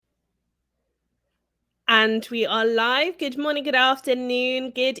And we are live. Good morning, good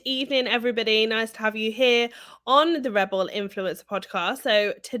afternoon, good evening, everybody. Nice to have you here on the Rebel Influencer podcast.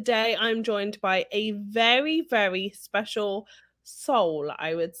 So today I'm joined by a very, very special soul,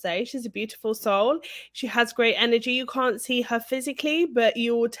 I would say. She's a beautiful soul. She has great energy. You can't see her physically, but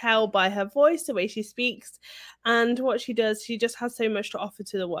you will tell by her voice, the way she speaks, and what she does. She just has so much to offer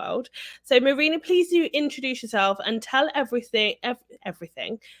to the world. So Marina, please do introduce yourself and tell everybody.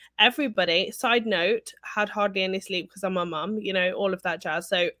 Side note, had hardly any sleep because I'm a mum, all of that jazz.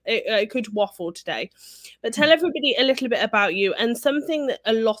 So it could waffle today. But tell everybody a little bit about you and something that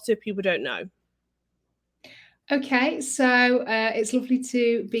a lot of people don't know. Okay, so it's lovely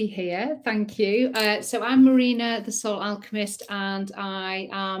to be here. Thank you. So I'm Marina, the Soul Alchemist, and I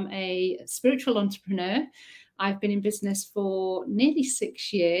am a spiritual entrepreneur. I've been in business for nearly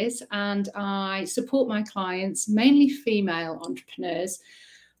 6 years, and I support my clients, mainly female entrepreneurs,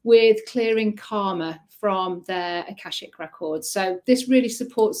 with clearing karma from their Akashic records. So this really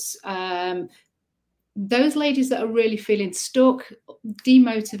supports those ladies that are really feeling stuck,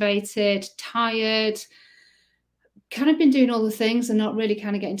 demotivated, tired, kind of been doing all the things and not really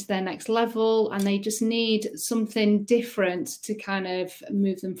kind of getting to their next level, and they just need something different to kind of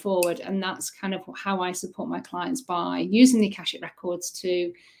move them forward. And that's kind of how I support my clients, by using the Akashic records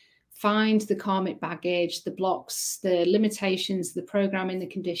to find the karmic baggage, the blocks, the limitations, the programming, the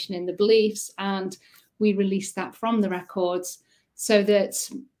conditioning, the beliefs, and we release that from the records so that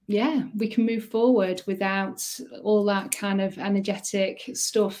we can move forward without all that kind of energetic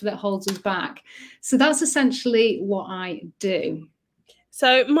stuff that holds us back. So that's essentially what I do.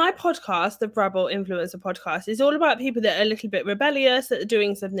 So my podcast, the Rebel Influencer podcast, is all about people that are a little bit rebellious, that are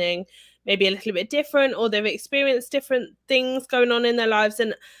doing something maybe a little bit different, or they've experienced different things going on in their lives.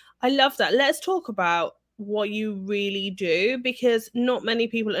 And I love that. Let's talk about what you really do, because not many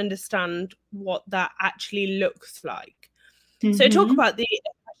people understand what that actually looks like. Mm-hmm. So talk about the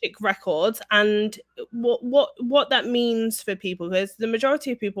records and what that means for people, because the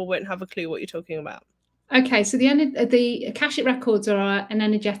majority of people won't have a clue what you're talking about. Okay, so the Akashic records are an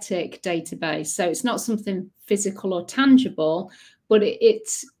energetic database, so it's not something physical or tangible, but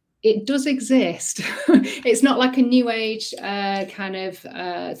it does exist. It's not like a new age kind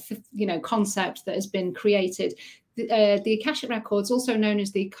of concept that has been created. The Akashic records, also known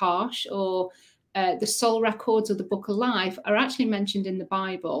as the Akash or the soul records or the book of life, are actually mentioned in the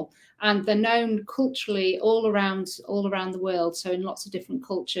Bible, and they're known culturally all around the world, so in lots of different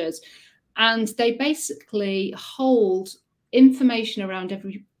cultures. And they basically hold information around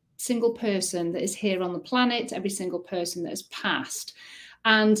every single person that is here on the planet, every single person that has passed.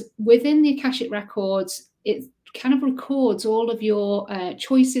 And within the Akashic records, it kind of records all of your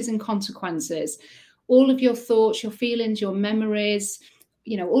choices and consequences, all of your thoughts, your feelings, your memories,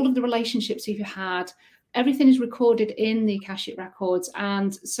 all of the relationships you've had. Everything is recorded in the Akashic records.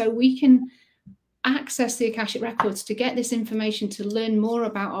 And so we can access the Akashic records to get this information, to learn more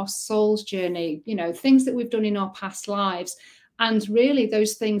about our soul's journey, things that we've done in our past lives, and really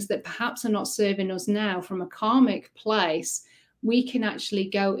those things that perhaps are not serving us now from a karmic place. We can actually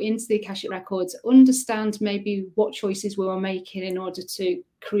go into the Akashic records, understand maybe what choices we were making in order to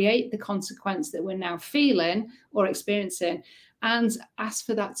create the consequence that we're now feeling or experiencing, and ask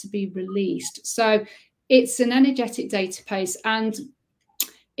for that to be released. So it's an energetic database, and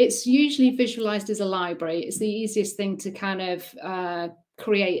it's usually visualized as a library. It's the easiest thing to kind of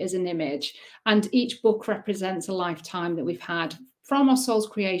create as an image. And each book represents a lifetime that we've had from our soul's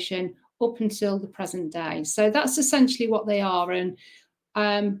creation up until the present day. So that's essentially what they are.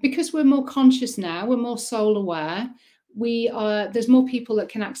 And because we're more conscious now, we're more soul aware, there's more people that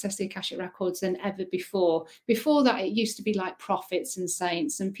can access the Akashic records than ever before. Before that, it used to be like prophets and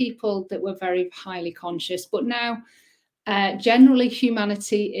saints and people that were very highly conscious. But now, generally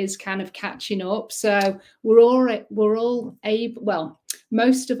humanity is kind of catching up, so we're all able, well,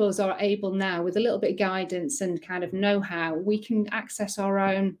 most of us are able now, with a little bit of guidance and kind of know-how, we can access our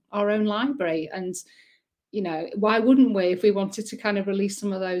own library. And why wouldn't we, if we wanted to kind of release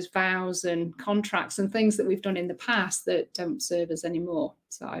some of those vows and contracts and things that we've done in the past that don't serve us anymore.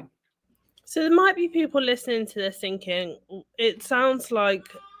 So there might be people listening to this thinking, it sounds like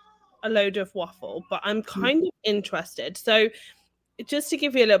a load of waffle, but I'm kind of interested. So just to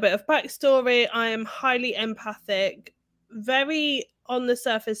give you a little bit of backstory, I am highly empathic, very on the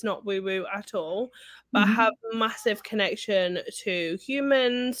surface, not woo-woo at all, but have a massive connection to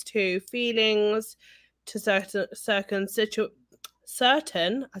humans, to feelings, to certain,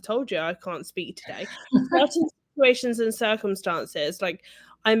 I told you I can't speak today, certain situations and circumstances. Like,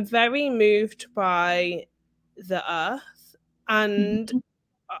 I'm very moved by the earth, and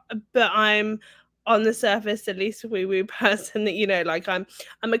but I'm on the surface the least woo woo person that you know. Like I'm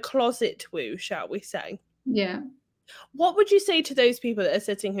a closet woo, shall we say. Yeah. What would you say to those people that are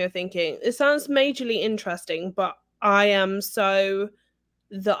sitting here thinking, it sounds majorly interesting, but I am so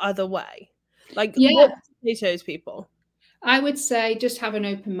the other way? Like, Yeah, what would you say to those people? I would say just have an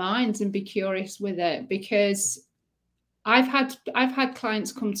open mind and be curious with it, because I've had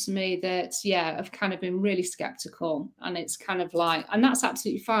clients come to me that, yeah, have kind of been really skeptical, and it's kind of like, and that's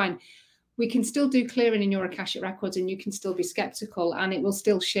absolutely fine. We can still do clearing in your Akashic records, and you can still be skeptical, and it will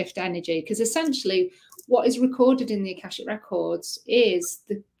still shift energy, because essentially what is recorded in the Akashic records is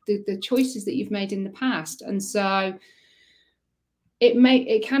the choices that you've made in the past. And so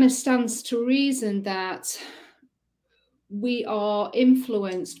it kind of stands to reason that we are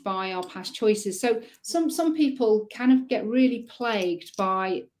influenced by our past choices. So some people kind of get really plagued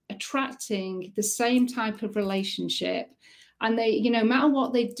by attracting the same type of relationship, and they, you know, no matter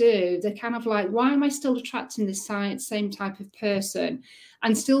what they do, they're kind of like, why am I still attracting this same type of person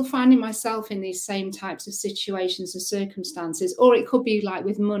and still finding myself in these same types of situations or circumstances? Or it could be like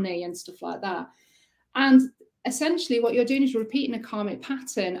with money and stuff like that. And essentially what you're doing is repeating a karmic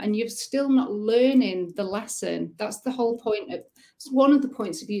pattern, and you're still not learning the lesson. That's the whole point of, one of the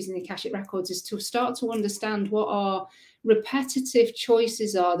points of using the Akashic records, is to start to understand what our repetitive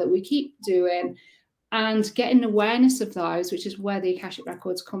choices are that we keep doing, and getting awareness of those, which is where the Akashic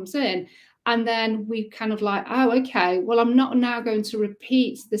records comes in. And then we kind of like, oh, okay, well, I'm not now going to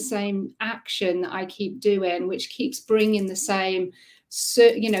repeat the same action that I keep doing, which keeps bringing the same,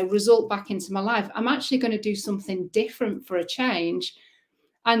 result back into my life. I'm actually going to do something different for a change.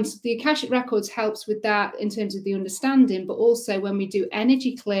 And the Akashic records helps with that in terms of the understanding, but also when we do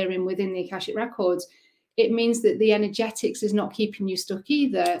energy clearing within the Akashic records, it means that the energetics is not keeping you stuck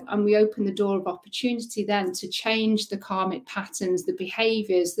either. And we open the door of opportunity then to change the karmic patterns, the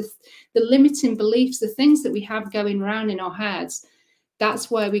behaviors, the limiting beliefs, the things that we have going around in our heads.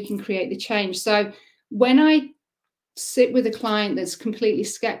 That's where we can create the change. So when I sit with a client that's completely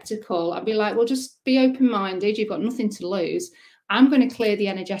skeptical, I'd be like, well, just be open-minded. You've got nothing to lose. I'm going to clear the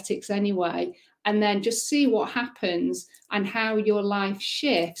energetics anyway, and then just see what happens and how your life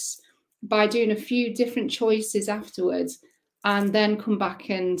shifts by doing a few different choices afterwards, and then come back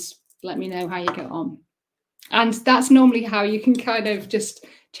and let me know how you get on. And that's normally how you can kind of just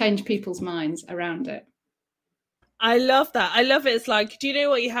change people's minds around it. I love that. I love it. It's like, do you know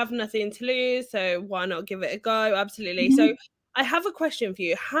what? You have nothing to lose, so why not give it a go? Absolutely. Mm-hmm. So, I have a question for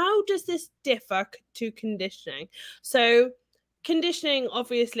you. How does this differ to conditioning? So, conditioning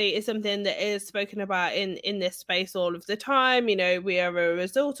obviously is something that is spoken about in this space all of the time. You know, we are a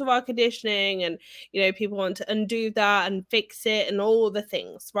result of our conditioning, and you know, people want to undo that and fix it and all the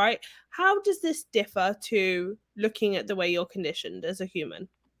things, right? How does this differ to looking at the way you're conditioned as a human?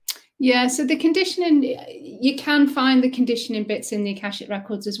 Yeah, so the conditioning, you can find the conditioning bits in the Akashic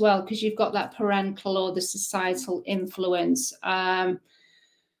records as well, because you've got that parental or the societal influence.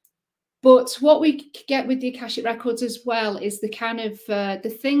 But what we get with the Akashic records as well is the kind of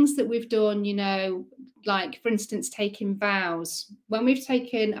the things that we've done, you know, like for instance, taking vows. When we've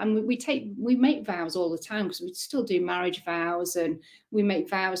taken, and we make vows all the time, because we still do marriage vows, and we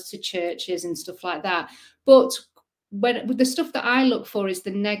make vows to churches and stuff like that. But when the stuff that I look for is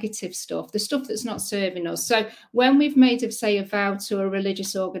the negative stuff, the stuff that's not serving us. So when we've made, say, a vow to a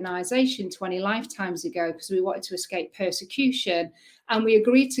religious organization 20 lifetimes ago because we wanted to escape persecution, and we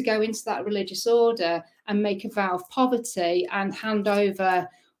agreed to go into that religious order and make a vow of poverty and hand over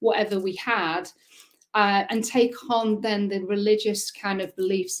whatever we had, and take on then the religious kind of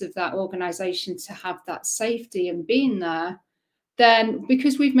beliefs of that organization to have that safety and being there, then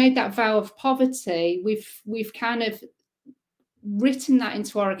because we've made that vow of poverty, we've kind of written that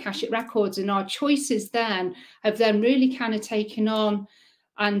into our Akashic records, and our choices then have then really kind of taken on,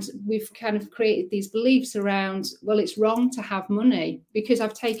 and we've kind of created these beliefs around, well, it's wrong to have money because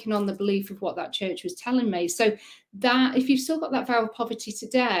I've taken on the belief of what that church was telling me. So that if you've still got that vow of poverty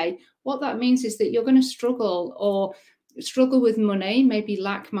today, what that means is that you're going to struggle with money, maybe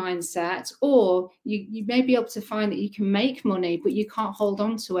lack mindset, or you may be able to find that you can make money, but you can't hold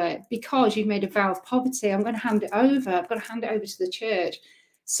on to it because you've made a vow of poverty. I'm going to hand it over. I've got to hand it over to the church.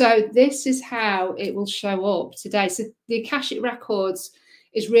 So this is how it will show up today. So the Akashic records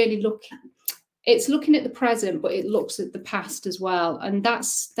is really looking at the present, but it looks at the past as well. And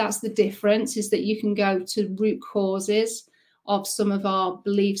that's the difference, is that you can go to root causes of some of our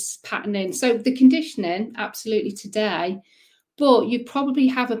beliefs patterning. So the conditioning, absolutely today, but you probably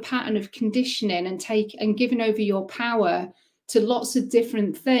have a pattern of conditioning and giving over your power to lots of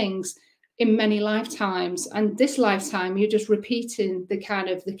different things in many lifetimes. And this lifetime, you're just repeating the kind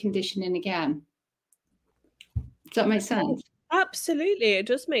of the conditioning again. Does that make sense? Absolutely, it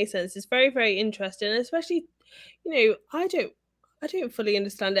does make sense. It's very, very interesting, especially, I don't fully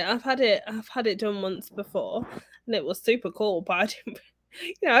understand it. I've had it done once before, and it was super cool. But I didn't,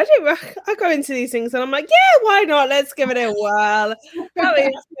 I didn't. I go into these things and I'm like, yeah, why not? Let's give it a whirl.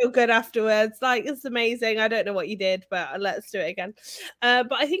 Probably feel good afterwards. Like, it's amazing. I don't know what you did, but let's do it again.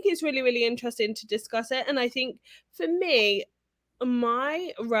 But I think it's really, really interesting to discuss it, and I think for me,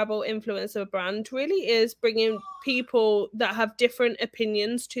 my rebel influencer brand really is bringing people that have different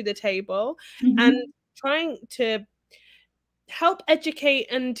opinions to the table and trying to help educate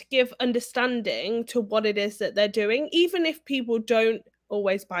and give understanding to what it is that they're doing, even if people don't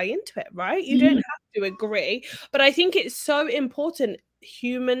always buy into it, right? You don't have to agree, but I think it's so important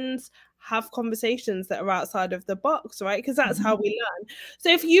humans have conversations that are outside of the box, right? Because that's how we learn. So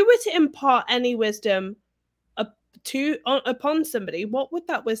if you were to impart any wisdom upon somebody, what would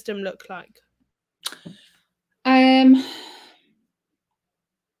that wisdom look like?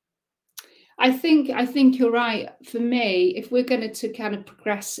 I think you're right. For me, if we're going to kind of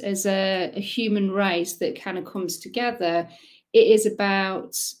progress as a human race that kind of comes together, it is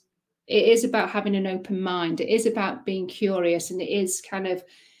about having an open mind. It is about being curious, and it is kind of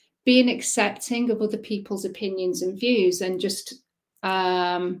being accepting of other people's opinions and views, and just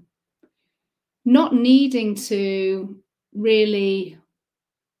not needing to really.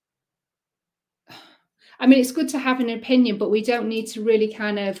 I mean, it's good to have an opinion, but we don't need to really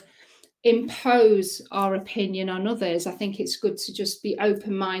kind of impose our opinion on others. I think it's good to just be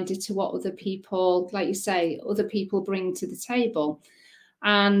open-minded to what other people, like you say, other people bring to the table,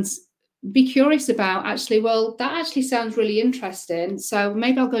 and be curious about, actually, well, that actually sounds really interesting, so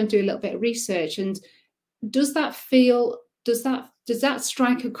maybe I'll go and do a little bit of research, and does that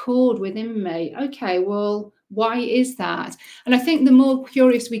strike a chord within me? Okay, well, why is that? And I think the more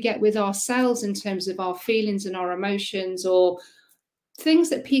curious we get with ourselves in terms of our feelings and our emotions, or things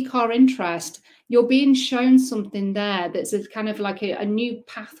that pique our interest, you're being shown something there that's a kind of like a new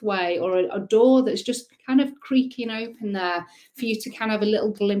pathway, or a door that's just kind of creaking open there for you to kind of have a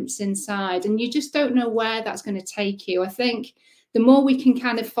little glimpse inside, and you just don't know where that's going to take you. I think the more we can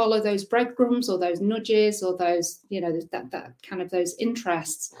kind of follow those breadcrumbs, or those nudges, or those, that kind of those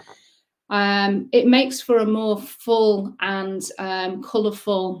interests, it makes for a more full and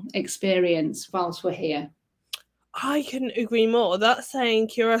colourful experience whilst we're here. I couldn't agree more. That saying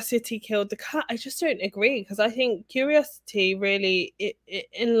curiosity killed the cat, I just don't agree, because I think curiosity really it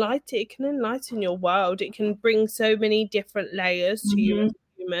can enlighten your world. It can bring so many different layers to you as a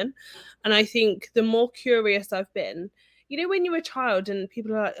human. And I think the more curious I've been, when you're a child and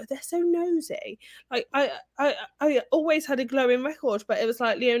people are like, oh, they're so nosy. Like I always had a glowing record, but it was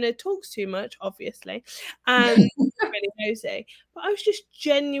like Leona talks too much, obviously, and really nosy. But I was just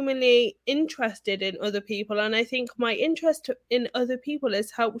genuinely interested in other people, and I think my interest in other people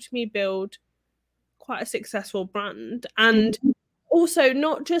has helped me build quite a successful brand, and also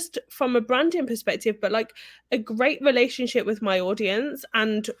not just from a branding perspective, but like a great relationship with my audience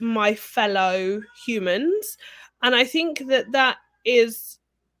and my fellow humans. And I think that is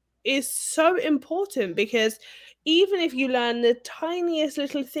so important, because even if you learn the tiniest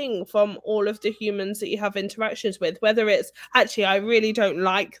little thing from all of the humans that you have interactions with, whether it's actually I really don't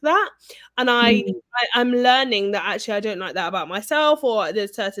like that, and I'm learning that actually I don't like that about myself, or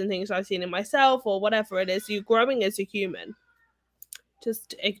there's certain things I've seen in myself, or whatever it is, you're growing as a human.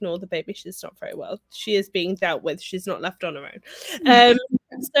 Just ignore the baby. She's not very well. She is being dealt with. She's not left on her own.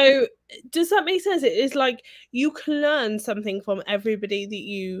 So does that make sense? It is like you can learn something from everybody that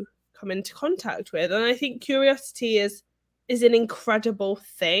you come into contact with. And I think curiosity is an incredible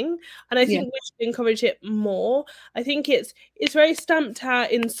thing. And I think we should encourage it more. I think it's very stamped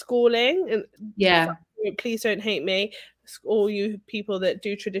out in schooling. And please don't hate me, all you people that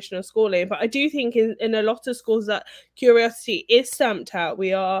do traditional schooling, but I do think in a lot of schools that curiosity is stamped out.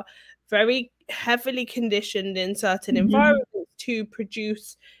 We are very heavily conditioned in certain environments to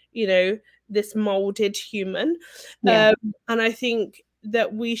produce, this molded human. And I think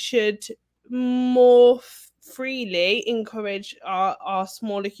that we should more freely encourage our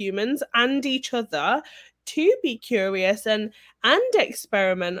smaller humans and each other to be curious and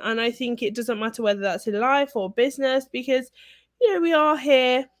experiment. And I think it doesn't matter whether that's in life or business, because we are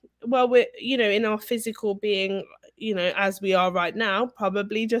here, well, we're in our physical being, as we are right now,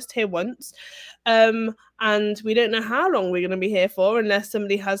 probably just here once, and we don't know how long we're going to be here for, unless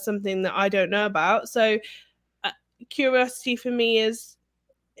somebody has something that I don't know about. So curiosity for me is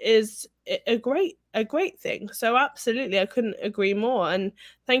a great thing. So absolutely, I couldn't agree more, and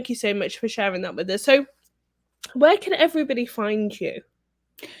thank you so much for sharing that with us. So where can everybody find you?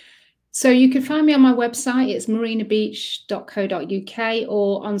 So you can find me on my website, it's marinabeech.co.uk,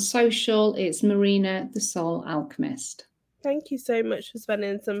 or on social, it's Marina the Soul Alchemist. Thank you so much for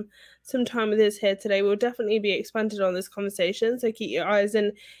spending some time with us here today. We'll definitely be expanded on this conversation, so keep your eyes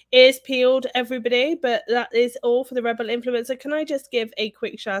and ears peeled, everybody. But that is all for the Rebel Influencer. Can I just give a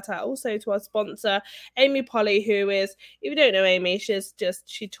quick shout out also to our sponsor, Amy Polly, who is, if you don't know Amy,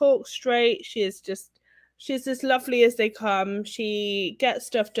 she talks straight. She's as lovely as they come. She gets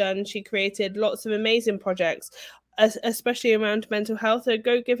stuff done. She created lots of amazing projects, especially around mental health. So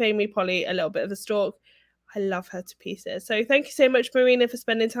go give Amy Polly a little bit of a stalk. I love her to pieces. So thank you so much, Marina, for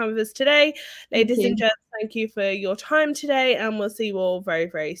spending time with us today. Ladies and gents, thank you for your time today, and we'll see you all very,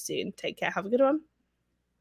 very soon. Take care. Have a good one.